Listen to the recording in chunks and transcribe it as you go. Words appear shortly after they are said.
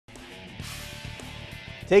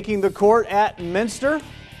taking the court at Minster.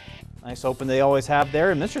 Nice open they always have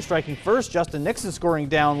there. And Minster striking first. Justin Nixon scoring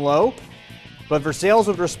down low. But Versailles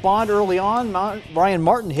would respond early on. Ryan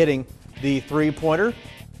Martin hitting the three-pointer.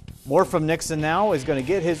 More from Nixon now. Is going to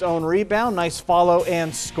get his own rebound. Nice follow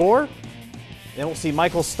and score. Then we'll see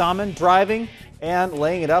Michael Stammen driving and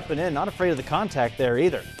laying it up and in. Not afraid of the contact there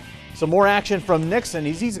either. So more action from Nixon.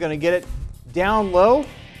 He's going to get it down low.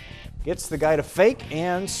 Gets the guy to fake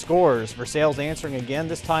and scores. Versailles answering again.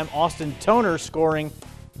 This time Austin Toner scoring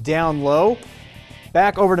down low.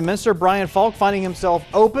 Back over to Minster. Brian Falk finding himself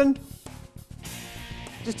open.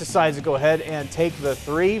 Just decides to go ahead and take the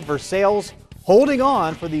three. Versailles holding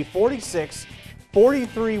on for the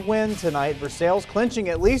 46-43 win tonight. Versailles clinching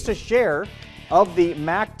at least a share of the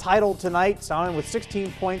MAC title tonight. Stammen with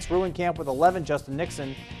 16 points, Ruenkamp with 11, Justin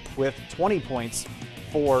Nixon with 20 points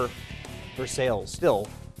for Versailles. Still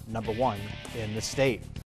 #1 in the state.